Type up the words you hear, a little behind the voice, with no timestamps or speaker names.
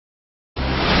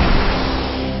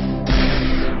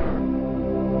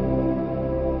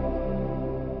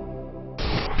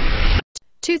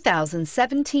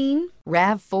2017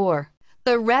 RAV4.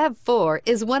 The RAV4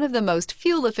 is one of the most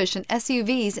fuel-efficient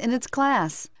SUVs in its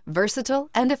class. Versatile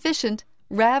and efficient,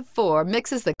 RAV4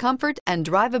 mixes the comfort and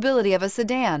drivability of a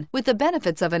sedan with the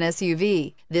benefits of an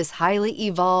SUV. This highly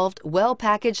evolved,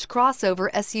 well-packaged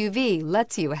crossover SUV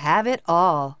lets you have it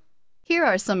all. Here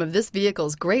are some of this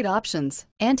vehicle's great options: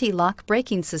 anti-lock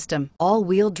braking system,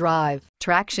 all-wheel drive,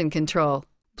 traction control,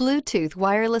 Bluetooth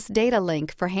wireless data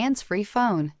link for hands-free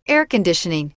phone, air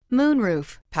conditioning,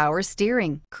 moonroof, power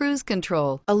steering, cruise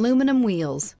control, aluminum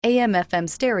wheels, AM/FM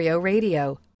stereo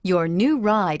radio. Your new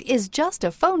ride is just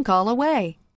a phone call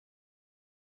away.